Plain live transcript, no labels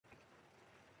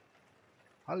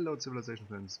Hallo Civilization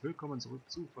Fans, willkommen zurück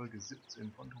zu Folge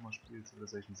 17 von Thomas Spiel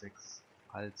Civilization 6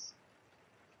 als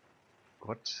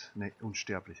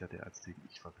Unsterblicher der Azteken.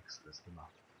 Ich verwechsel das immer.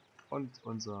 Und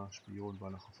unser Spion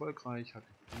war noch erfolgreich, hat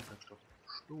die Berufswerkstoffe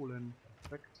gestohlen.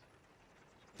 Perfekt.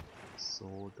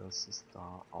 So, dass es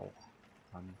da auch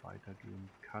dann weitergehen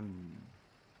kann.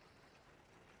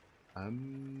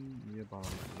 Wir bauen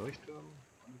einen Leuchtturm.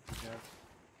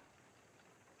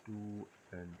 Du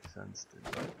entfernst den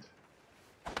Wald.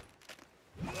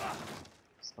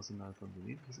 Das Arsenal von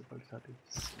Venedig ist bald fertig.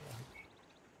 Sehr hübsch.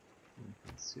 Du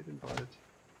entfernst hier den Wald.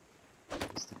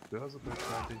 Ist die Börse bald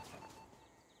fertig.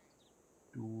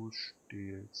 Du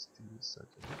stehlst die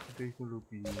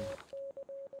Satellitentechnologie.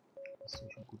 Hast du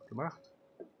schon gut gemacht.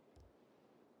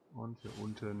 Und hier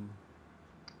unten.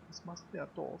 Was macht der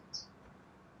dort?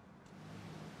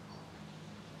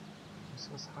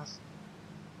 Muss was hassen.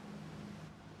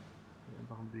 Hier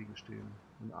einfach im Wege stehen.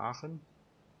 In Aachen?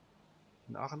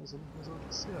 In Aachen ist er nicht mehr so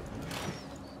interessiert. Ne?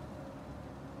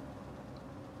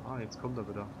 Ah, jetzt kommt er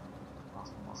wieder.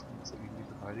 Ach, machen jetzt gegen die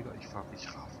Verteidiger. Ich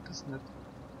raff das nicht.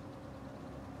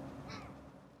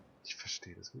 Ich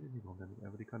verstehe das wirklich nicht, warum der nicht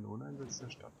einfach die Kanone einsetzt der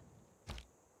Stadt.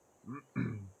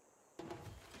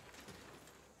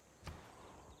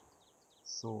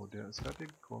 So, der ist fertig,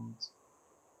 kommt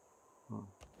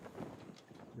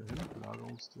hier hin,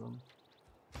 Belagerungsturm.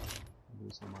 Dann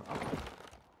lösen wir mal ab.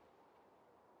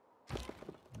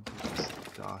 Und du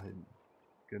bist dahin.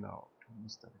 Genau, du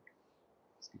musst da weg.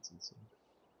 Das geht sonst nicht.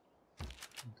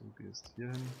 Und du gehst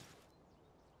hier hin.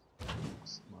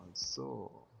 Guckst mal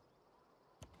so.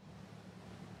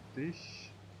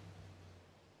 Dich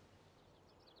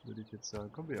würde ich jetzt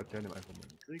sagen, komm, wir erklären ihm einfach mal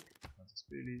den Krieg. Das ist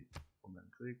Bailey, um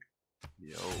den Krieg.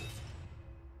 Yo.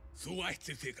 Þú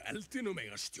ættir þig eldinum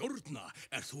eiga stjórna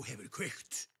þú hefur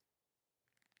kveikt.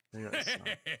 Ja, ist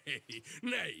klar.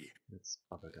 Nei. Jetzt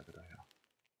babbelt er wieder her.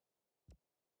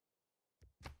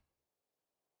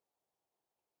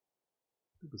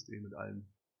 Du bist eh mit allem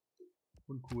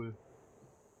uncool.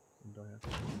 Von daher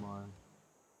gucken wir mal,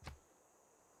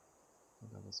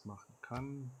 ob er was machen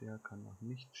kann. Der kann noch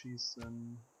nicht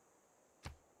schießen.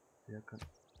 Der kann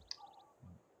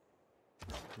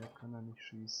er nicht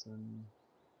schießen.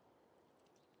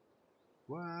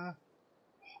 Wow.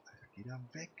 Oh, Alter, geh da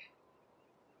weg.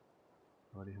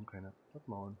 Aber die haben keine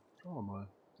Stadtmauern. Schauen wir mal,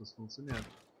 ob das funktioniert.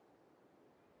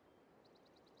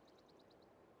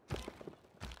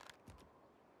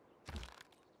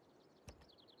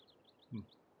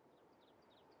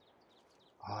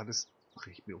 Ah, das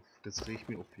regt mir auf. Das regt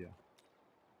mir auf hier.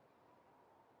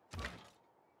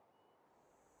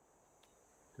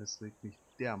 Das regt mich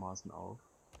dermaßen auf.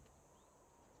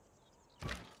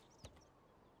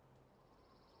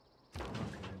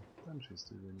 Okay, dann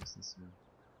schießt du wenigstens hier.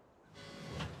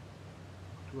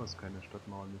 Du hast keine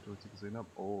Stadtmauern mit, wo ich sie gesehen habe.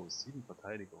 Oh, 7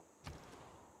 Verteidigung.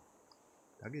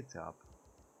 Da geht's ja ab.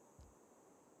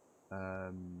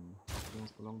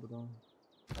 Ballon bitte.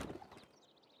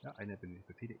 Ja, einer bin ich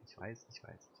Befehle. Ich weiß.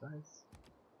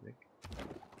 Weg.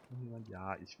 Noch jemand?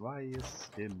 Ja, ich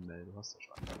weiß. Himmel, du hast ja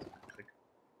schon einen Trick.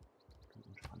 Du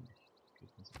entspann dich.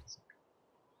 Geht mir so auf den Sack.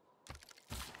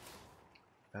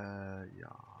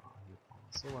 Ja, hier bauen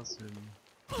wir sowas hin.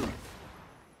 Da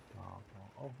bauen wir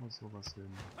auch mal sowas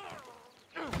hin.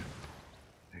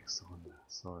 Nächste Runde.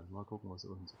 So, mal gucken, was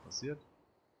unten so passiert.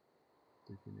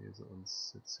 Der Chinese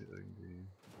uns jetzt hier irgendwie.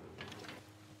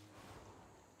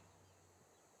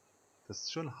 Das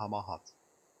ist schon hammerhart.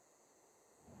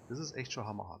 Das ist echt schon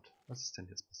hammerhart. Was ist denn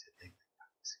jetzt passiert?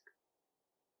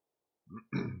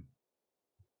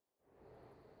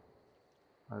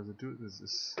 Also du, das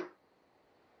ist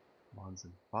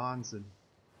Wahnsinn. Wahnsinn.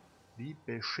 Wie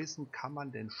beschissen kann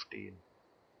man denn stehen?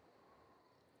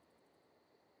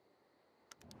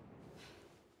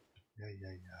 Ja,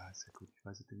 ist ja gut. Ich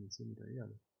weiß die Dimension mit der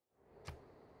Erde.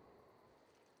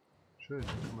 Schön,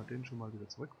 dann können wir den schon mal wieder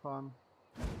zurückfahren.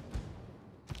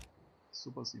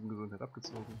 Super, 7 Gesundheit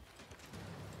abgezogen.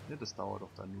 Ja, das dauert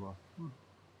doch dann nur.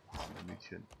 Arme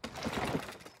Mädchen.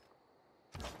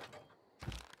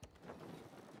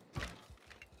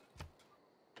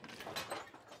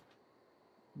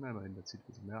 Na, immerhin, der zieht ein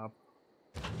bisschen mehr ab.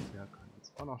 Der kann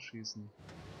jetzt auch noch schießen.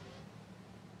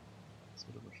 Das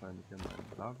wird wahrscheinlich ja mal ein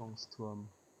Belagerungsturm.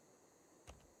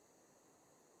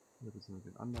 Hier müssen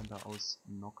wir den anderen da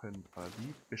ausnocken.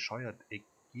 Wie bescheuert. Ey,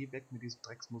 geh weg mit diesem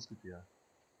Drecksmuskeltier.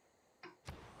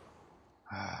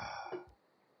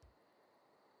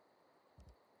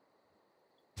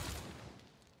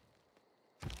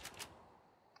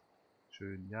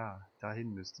 Schön, ja.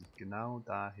 Dahin müsste ich. Genau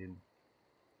dahin.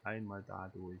 Einmal da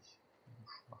durch.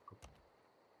 Schwachkopf.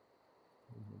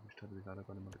 Die Stadt habe ich leider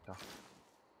gar nicht mal gedacht.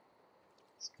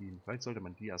 Skin. Vielleicht sollte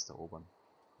man die erst erobern.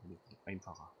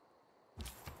 Einfacher.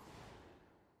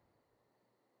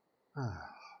 Ah,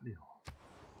 ja.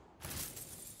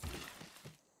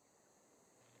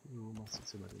 Du machst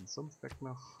jetzt hier mal den Sumpf weg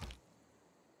noch.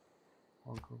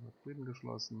 Hongkong hat Frieden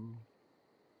geschlossen.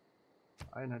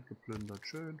 Einheit geplündert.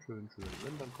 Schön, schön, schön.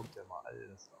 Wenn, dann kommt ja mal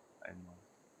alles auf einmal.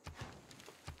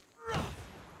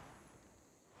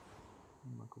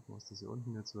 Mal gucken, was das hier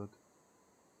unten jetzt wird.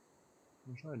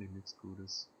 Wahrscheinlich nichts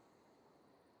Gutes.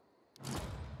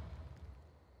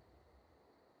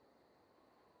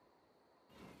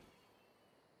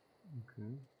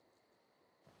 Okay.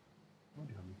 Oh,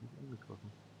 die haben mich nicht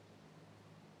angegriffen.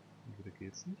 Entweder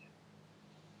geht's nicht.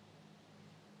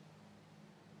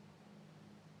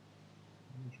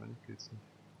 Wahrscheinlich geht's nicht.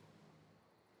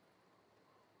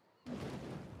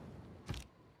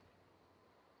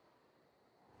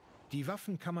 Die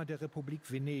Waffenkammer der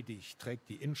Republik Venedig trägt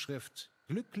die Inschrift: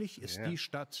 Glücklich ist die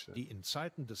Stadt, die in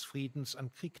Zeiten des Friedens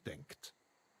an Krieg denkt.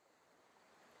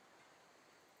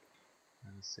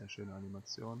 Eine sehr schöne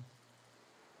Animation.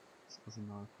 Das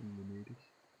Arsenal von Venedig.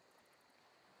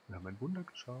 Wir haben ein Wunder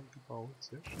gebaut.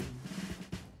 Sehr schön.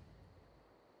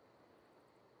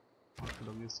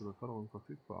 Artillerie ist zur Beförderung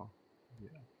verfügbar.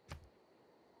 Ja. Yeah.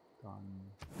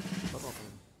 Dann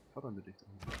fördern wir dich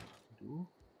dann. Du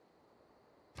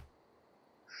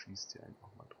schießt hier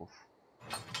einfach mal drauf.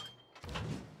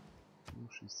 Du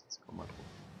schießt jetzt auch mal drauf.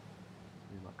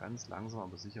 Wenn wir mal ganz langsam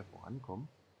aber sicher vorankommen.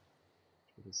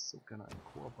 Ich würde so gerne einen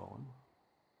Chor bauen.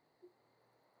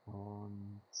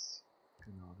 Und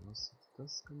genau, du hast jetzt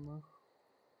das gemacht.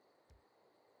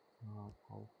 Da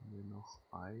brauchen wir noch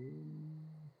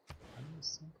ein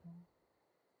Handelszentrum.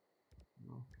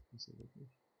 Ja, gibt es ja wirklich.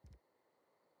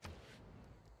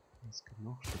 Was gibt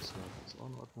noch? Schiffswerk ist auch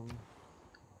in Ordnung.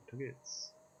 Weiter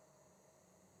geht's.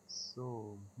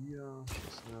 So, hier,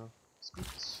 Schiffswerk ist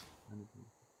gut. Eine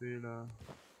Befehle.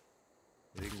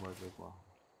 Regenwald wegmachen.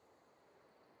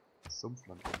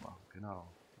 Sumpfland wegmachen, genau.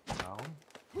 Nahrung.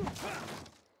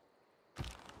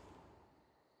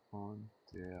 Und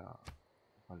der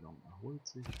Ballon erholt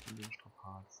sich von den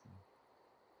Strapazen.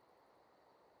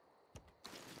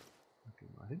 Da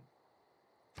gehen wir hin.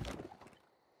 Ja,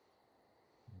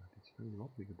 ich kann ihn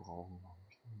überhaupt nicht gebrauchen. Warum habe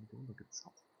ich den mit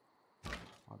runtergezapft?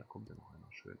 Ah, da kommt ja noch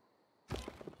einer. Schön.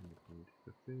 Die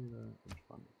Befehle.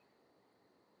 Entspann dich.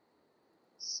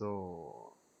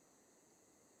 So.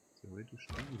 Theoretisch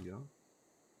du hier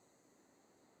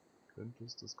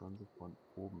könntest das Ganze von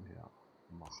oben her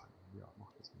machen. Ja,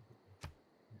 mach das mal bitte.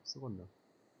 Nächste Runde.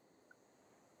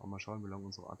 Mal schauen, wie lange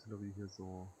unsere Artillerie hier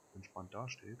so entspannt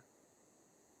dasteht.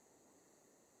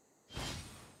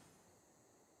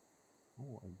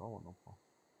 Oh, ein Bauernopfer.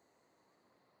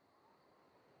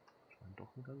 Scheint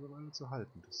doch eine ganze Weile zu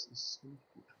halten. Das ist ziemlich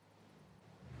gut.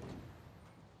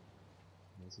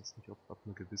 Ich weiß jetzt nicht, ob ab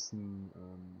einer gewissen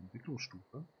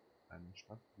Entwicklungsstufe eine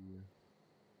Stadt wie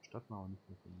Stadtmauern nicht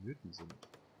mehr vonnöten sind,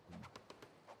 um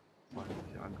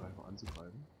feindliche Angreifer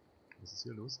anzugreifen. Was ist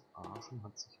hier los? Aachen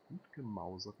hat sich gut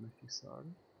gemausert, möchte ich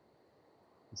sagen.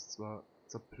 Ist zwar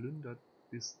zerplündert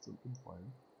bis zum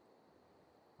Umfallen,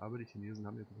 aber die Chinesen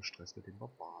haben ja ein bisschen Stress mit den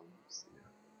Barbaren, ich sehe.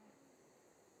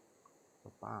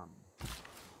 Barbaren.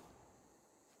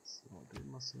 So,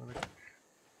 den machst du mal weg.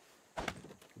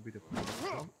 Gebiete von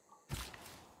Produktion.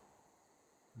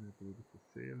 Gebiete für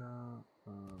Fehler.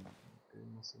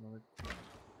 Den machst du mal weg.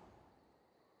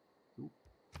 Du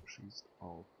schießt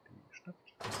auf die Stadt.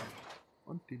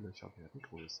 Und die Löcher werden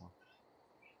größer.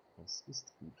 Das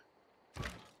ist gut.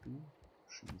 Du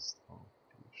schießt auf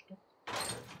die Stadt.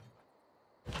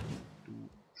 Du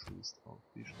schießt auf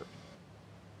die Stadt.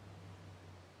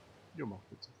 Jo,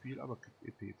 macht mir zu viel, aber kriegt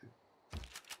EP für.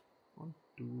 Und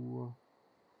du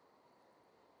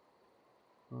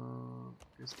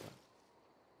gehst rein.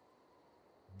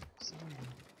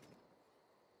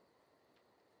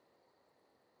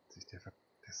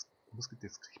 Das Muskel,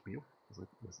 das kriegt mich auf.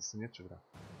 Was ist denn jetzt schon wieder?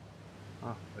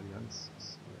 Ah, Allianz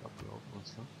ist abgelaufen,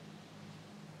 was klar.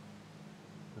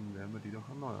 Dann werden wir die doch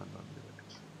erneuern dann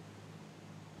direkt.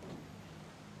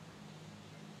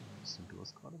 Was sind du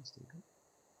gerade im Steak?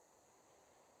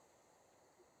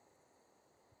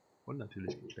 Und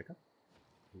natürlich gut lecker.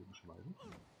 Logischerweise.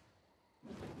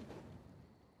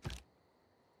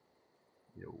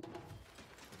 Jo.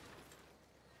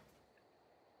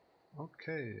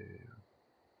 Okay.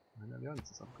 Meine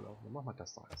Allianz ist abgelaufen. Dann machen wir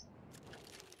das doch erst.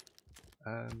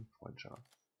 Freundschaft.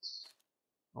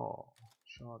 Oh,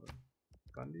 schade.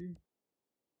 Gandhi?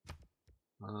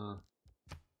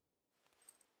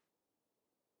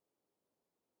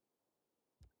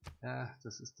 Ja,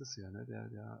 das ist das hier, ne?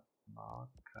 Der mag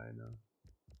keine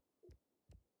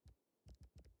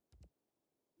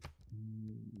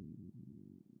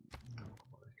Ja,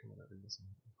 guck mal, ich kann mal da irgendwas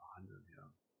verhandeln,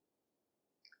 ja.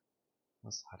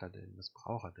 Was hat er denn? Was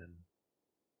braucht er denn?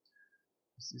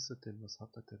 Was ist er denn? Was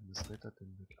hat er denn? Was wird er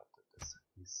denn? Wer glaubt er, das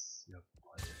ist?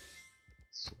 Jawohl.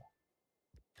 So.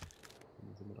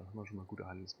 Dann sind wir doch immer schon mal gute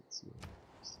Handelsbeziehungen.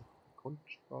 Das ist doch der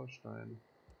Grundbaustein.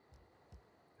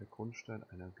 Der Grundstein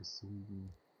einer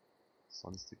gesunden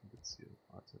sonstigen Beziehung.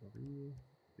 Artillerie.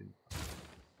 Hier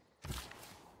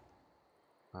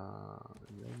haben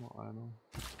wir einer.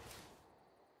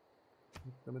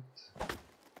 Weg damit.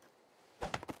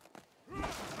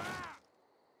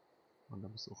 Und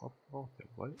dann bist du auch abgebraucht.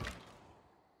 Jawohl.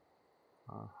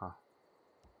 Aha.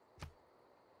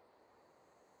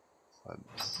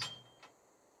 Frems.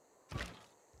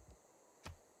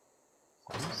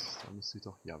 Da müsste ich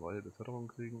doch, jawohl, Beförderung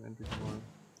kriegen, endlich mal.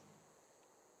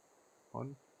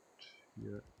 Und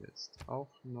hier jetzt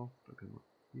auch noch, da können wir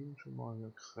ihm schon mal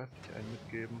hier kräftig einen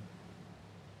mitgeben.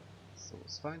 So,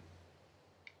 ist fein.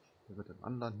 Der wird dann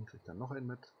anlanden, kriegt dann noch einen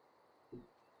mit.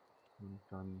 Und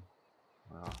dann,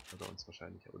 naja, wird er uns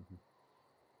wahrscheinlich hier unten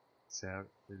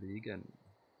zerlegen.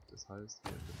 Das heißt,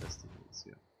 wir befestigen uns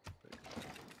hier.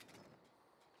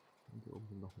 Und hier oben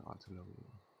sind noch eine Artillerie.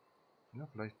 Ja,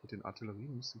 vielleicht mit den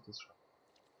Artillerien müsste ich das schaffen.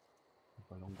 Der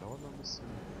Ballon dauert noch ein bisschen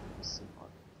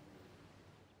warten.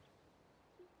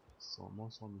 So,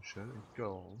 Mont Saint-Michel and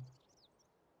go.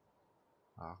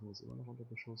 Aachen ist immer noch unter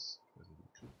Beschuss. Ich weiß nicht, wie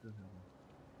kriegt der her?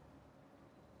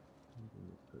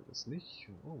 Mir gefällt das nicht.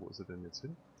 Oh, wo ist er denn jetzt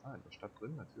hin? Ah, in der Stadt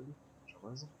drin, natürlich.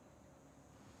 Logischerweise.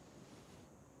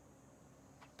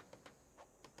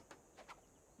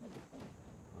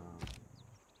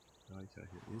 Da ich ja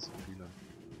hier eh so viele.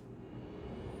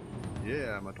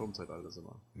 Yeah, im Atomzeitalter sind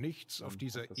wir. Nichts auf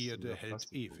dieser Erde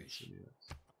hält ewig.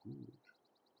 Gut.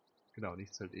 Genau,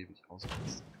 nichts hält ewig, außer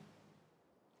Plastik.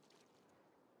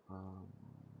 Da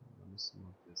müssen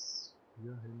wir bis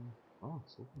hier hin. Ah,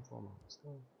 so viel vorne. Alles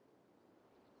klar.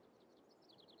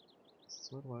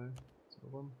 2, 3. So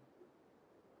rum.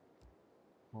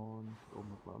 Und hier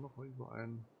oben hat man auch noch irgendwo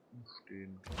einen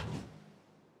stehen. Den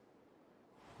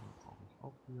brauche ich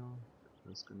auch hier.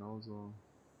 Der ist genauso.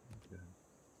 Und hier hin.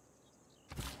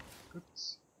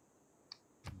 Gut.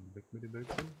 Weg mit dem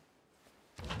Bildchen.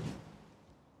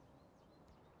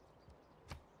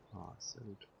 Ah, sehr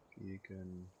gut.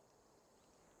 Gegen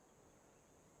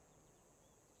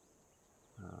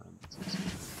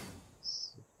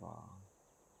super.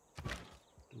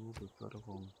 Du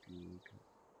Beförderung gegen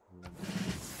Land.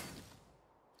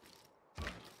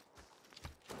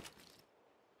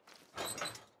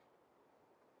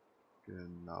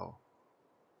 Genau.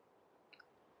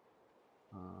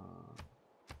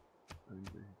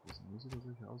 Irgendwelche großen Musiker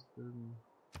sich ausbilden.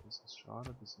 Das ist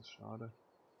schade, das ist schade.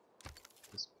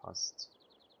 Das passt.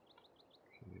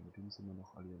 Okay, mit ihm sind wir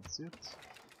noch allianziert.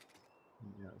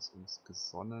 Und er ist uns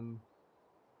gesonnen.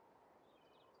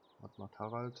 Was macht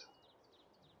Harald?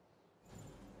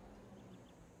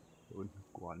 Hier unten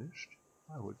gar nicht.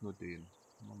 Ah, er holt nur den.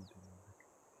 Dann machen wir den mal weg.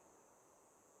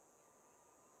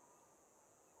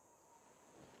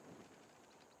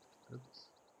 Gut.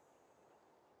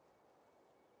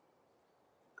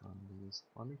 Ganz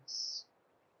gar nichts.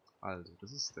 Also,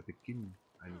 das ist der Beginn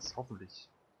eines hoffentlich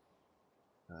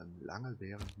lange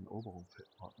währenden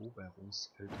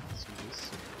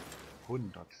Eroberungsfeldzuges.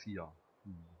 104.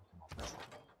 Immer besser.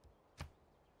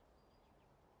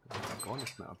 Da kann man gar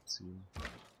nicht mehr abziehen.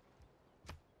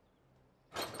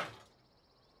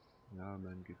 Ja,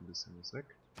 man geht ein bisschen was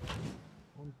weg.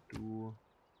 Und du.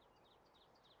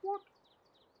 What?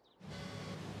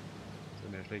 Ist ja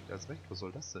mehr schlecht als recht. Was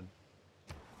soll das denn?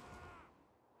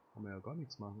 Kann man ja gar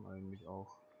nichts machen eigentlich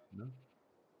auch. Ne?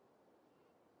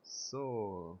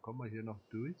 So, kommen wir hier noch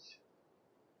durch.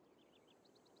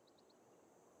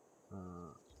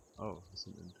 Oh, was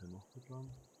sind intern noch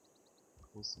geplant?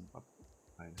 Großen Ab.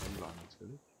 Ein Händler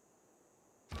natürlich.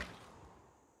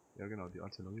 Ja genau, die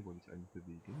Artillerie wollte ich eigentlich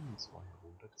bewegen. Und zwar hier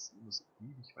runter. Das sind immer so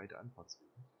ewig weite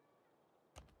Anfahrtswege.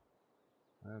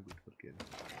 Na ja, gut, wird gehen.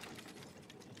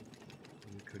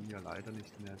 Wir können ja leider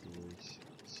nicht mehr durch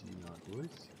China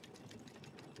durch.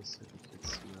 Das hätte ich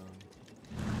jetzt hier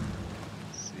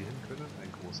sehen können.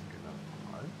 Einen großen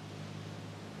General.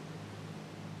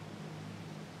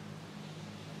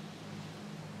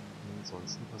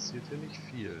 Ansonsten passiert hier nicht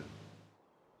viel.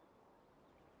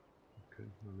 Dann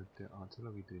könnten wir mit der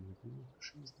Artillerie den hier drüben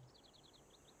beschießen.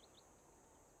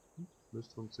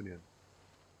 Müsste funktionieren.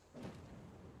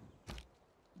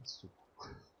 Super.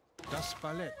 Das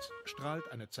Ballett strahlt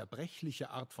eine zerbrechliche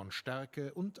Art von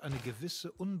Stärke und eine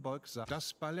gewisse Unbeugsamkeit.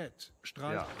 Das Ballett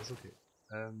strahlt... Ja, ist okay.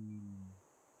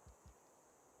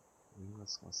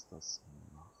 Irgendwas, was das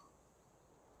macht.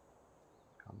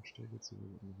 Kampfstärke,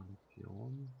 Zivilisation,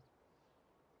 Religion.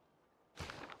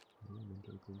 Ja,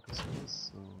 eventuell bringt das was.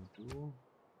 So, du.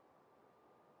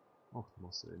 Ach, du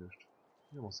machst ja eh nichts.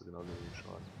 Hier machst du genauso wenig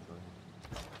Schaden.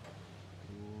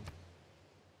 Du.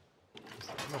 Das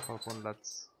ist noch mal von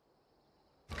Latz.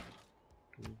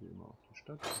 Du, wie immer auf die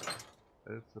Stadt.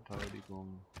 11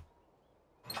 Verteidigung.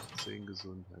 10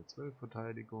 Gesundheit. 12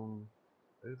 Verteidigung.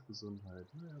 11 Gesundheit.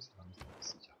 Naja, so langsam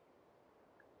ist sicher.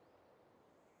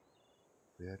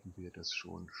 Werden wir das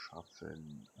schon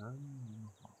schaffen?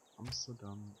 Nochmal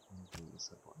Amsterdam und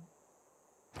Lissabon.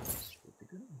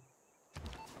 Bestätigen.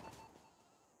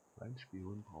 Ein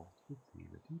Spion braucht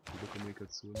Befehle. Die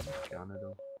Telekommunikation nicht gerne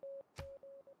da.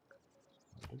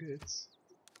 Weiter geht's.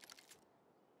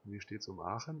 Wie steht's um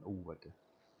Aachen? Oh, warte.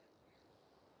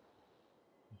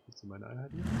 Ich bin zu meiner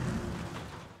Einheit hier.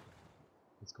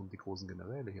 Jetzt kommen die großen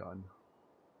Generäle hier an.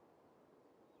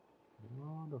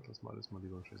 Ja, das lassen wir alles mal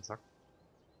lieber schön zack.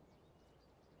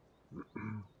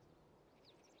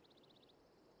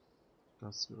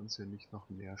 Dass wir uns hier nicht noch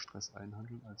mehr Stress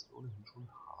einhandeln, als wir ohnehin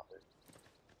schon haben.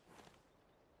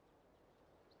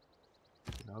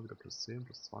 Genau, wieder plus 10,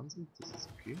 plus 20, das ist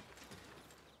okay.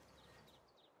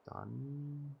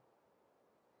 Dann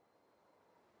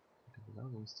die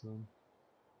Belagerungsturm.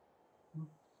 Gut.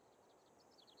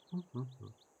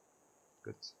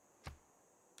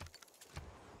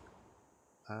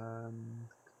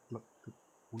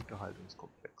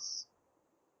 Unterhaltungskomplex.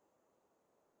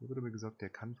 Hier wurde mir gesagt, der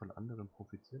kann von anderen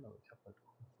profitieren, aber ich habe halt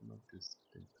auch nicht immer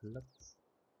den Platz.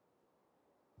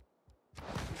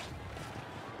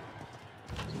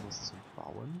 Sowas zum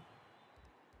Bauen.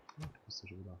 Ach, du bist ja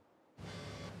schon wieder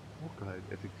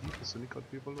hochgehalten. Effektiv hast du nicht gerade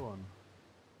viel verloren.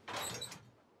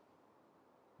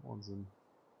 Wahnsinn.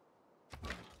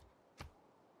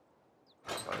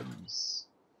 Bams.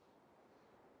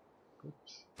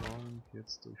 Gut, und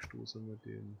jetzt durchstoßen wir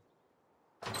den.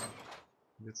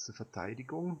 Jetzt die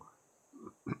Verteidigung.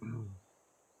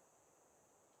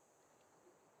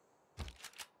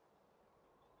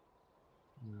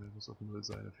 Ja, muss auf 0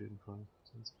 sein auf jeden Fall.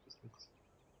 Sonst ist nichts.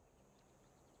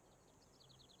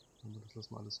 Aber das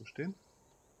lassen wir alles so stehen.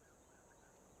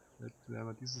 Jetzt werden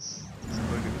wir diese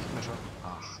Folge nicht mehr schaffen.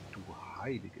 Ach du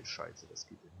heilige Scheiße, das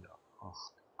geht denn hier ab.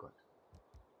 Ach du Gott.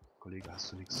 Kollege,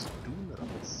 hast du nichts zu tun oder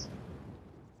was?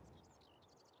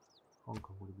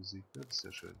 Hongkong wurde besiegt, ja, das ist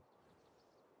sehr schön.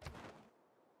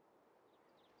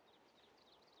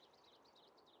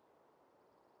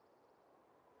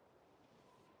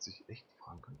 Sich echt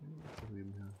Frankreich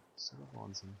überleben hier. Das ist ja der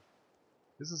Wahnsinn.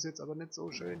 Ist es jetzt aber nicht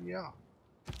so schön, ja.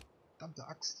 Verdammte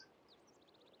Axt.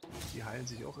 Die heilen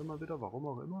sich auch immer wieder, warum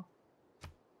auch immer.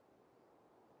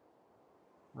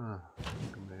 Ah,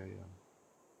 komm her, ja.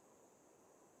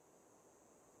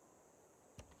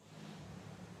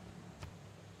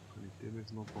 Kann ich dem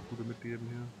jetzt noch ein paar gute mitgeben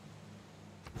hier.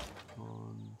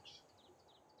 Und...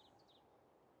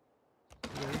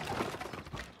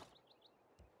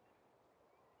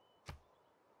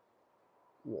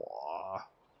 Boah.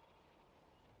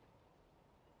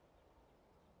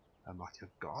 Er macht ja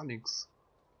gar nichts.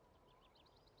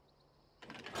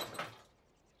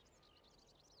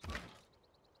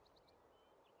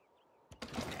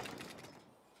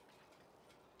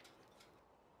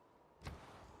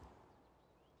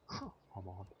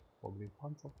 Hammerhand. Warum den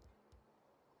Panzer?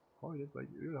 Oh, jetzt weil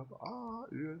ich Öl habe. Ah,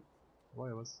 Öl. War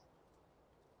ja was.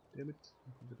 Der mit.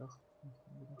 Nicht gedacht.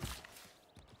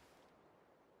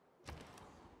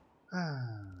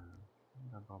 Ah.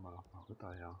 Und dann bauen wir noch ein paar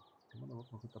Ritter her. Können wir noch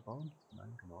überhaupt noch Ritter bauen?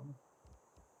 Nein, können wir auch nicht.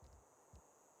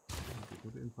 Die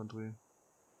gute Infanterie.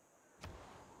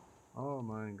 Oh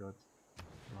mein Gott.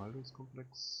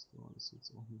 Verhaltungskomplex. Da ist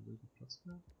jetzt auch ein wilder Platz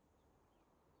mehr.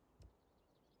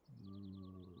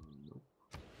 Nope.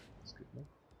 Das geht noch.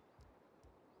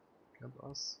 Camp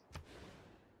Ass.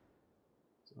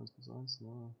 1 bis 1,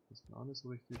 ja, das ist mir auch nicht so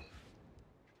richtig.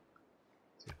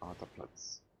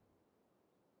 Theaterplatz.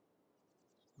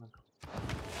 Na komm.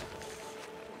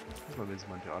 Mal, wenn sie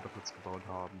mal einen Theaterplatz gebaut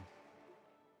haben.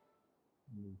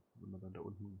 Wenn wir dann da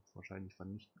unten wahrscheinlich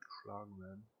vernichtend geschlagen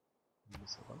werden.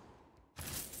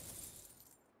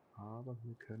 Aber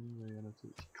hier können wir ja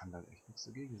natürlich. Ich kann da echt nichts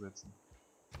dagegen setzen.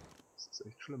 Das ist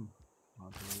echt schlimm.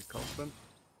 Warte mal, gekauft dann.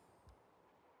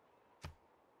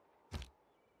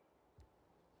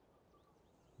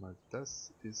 Weil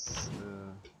das ist,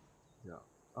 ja.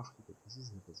 Ach du Gott, was ist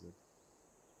hier passiert?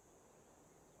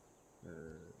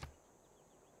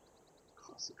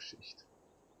 Krasse Geschichte.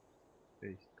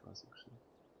 Echt krasse Geschichte.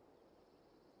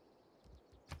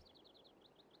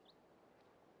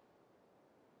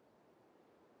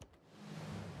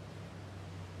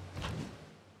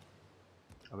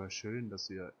 Aber schön, dass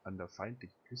wir an der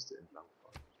feindlichen Küste entlang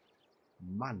fahren.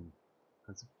 Mann!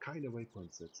 Kannst du keine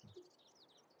Waypoints setzen.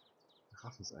 Ich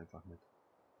raff es einfach nicht.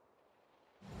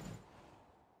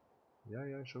 Ja,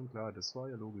 ja, schon klar. Das war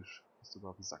ja logisch, dass du da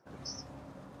auf den Sack kriegst.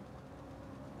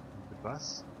 Und mit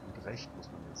was? Mit Recht, muss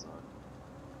man ja sagen.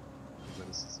 Aber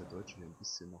dass es der Deutsche hier ein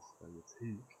bisschen noch jetzt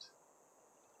hilft.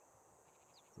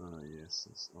 Ah,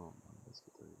 Jesus. Oh Mann, das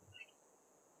wird er gelöscht.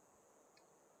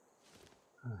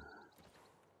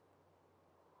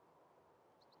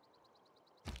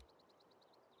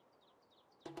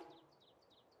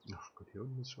 Ach Gott, hier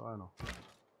unten ist schon einer.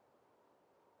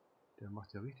 Der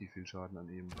macht ja richtig viel Schaden an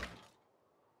ihm.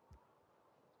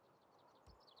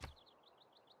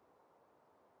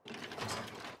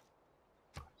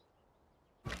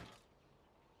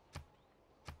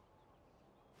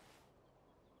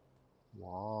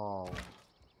 Wow.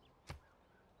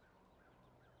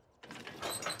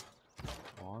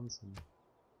 Wahnsinn.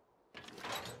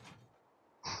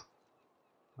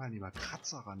 Mal lieber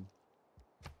Kratzer ran.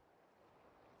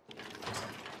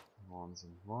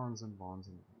 Wahnsinn, Wahnsinn,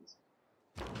 Wahnsinn, Wahnsinn.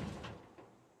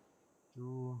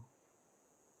 Du.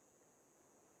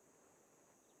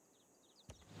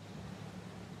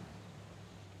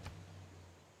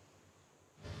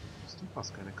 Du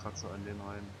passt keine Kratzer an den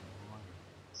rein.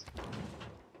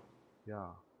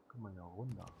 Ja, komm mal ja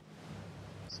runter.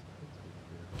 Das ist mal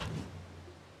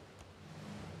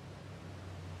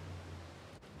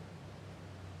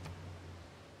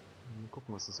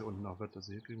gucken, was das hier unten noch wird.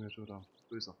 Also hier kriegen wir schon wieder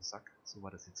böse auf den Sack. So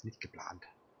war das jetzt nicht geplant.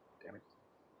 Damit.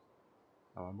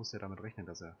 Aber man muss ja damit rechnen,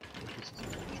 dass er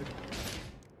schickt.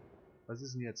 Was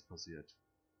ist denn jetzt passiert?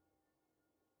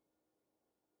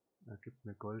 Er gibt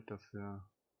mir Gold dafür.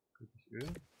 Krieg ich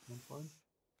Öl, mein Freund?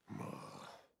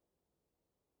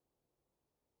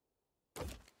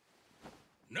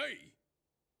 Nein!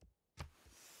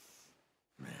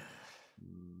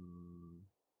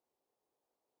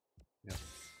 Ja.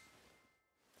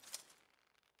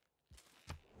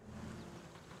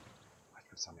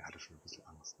 Ich würde sagen, er hatte schon ein bisschen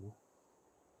Angst, ne?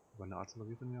 Aber eine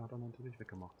Artillerie von mir hat er natürlich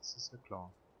weggemacht, das ist ja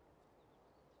klar.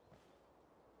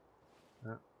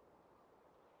 Ja.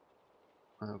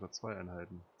 Ah, sogar zwei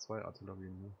Einheiten. Zwei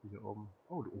Artillerien, ne? Die hier oben.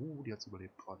 Oh, die hat's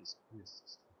überlebt gerade.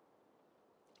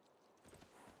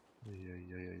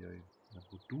 Eieieiei. Na,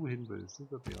 wo du hin willst,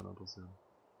 das wird mich auch noch interessieren.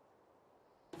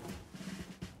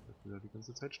 Bleibt wieder die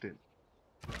ganze Zeit stehen.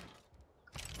 Ich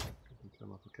kann den gleich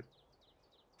mal verketten.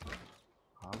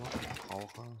 Aber ich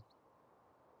brauche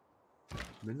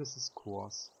mindestens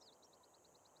Cores.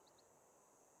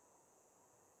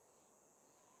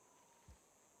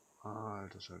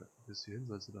 Alter Schwede. Bis hierhin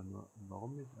sollst du dann nur.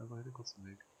 Warum nicht? Einfach hier den kurzen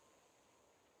Weg.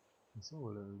 Achso,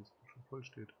 weil der schon voll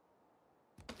steht.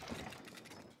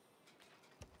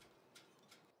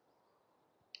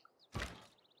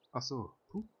 Ach so.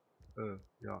 Puh.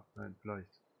 Ja, nein,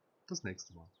 vielleicht. Das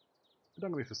nächste Mal. Ich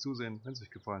bedanke mich fürs Zusehen. Wenn es euch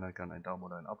gefallen hat, gerne einen Daumen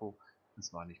oder ein Abo.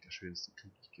 Es war nicht der schönste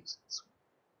Krieg, ich gebe es zu.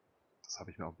 Das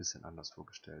habe ich mir auch ein bisschen anders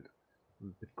vorgestellt.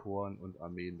 Und mit Korps und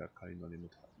Armeen, da kann ich noch nicht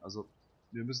mithalten. Also,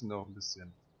 wir müssen noch ein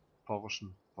bisschen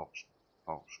forschen.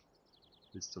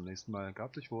 Bis zum nächsten Mal.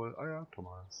 Gehabt euch wohl. Euer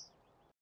Thomas.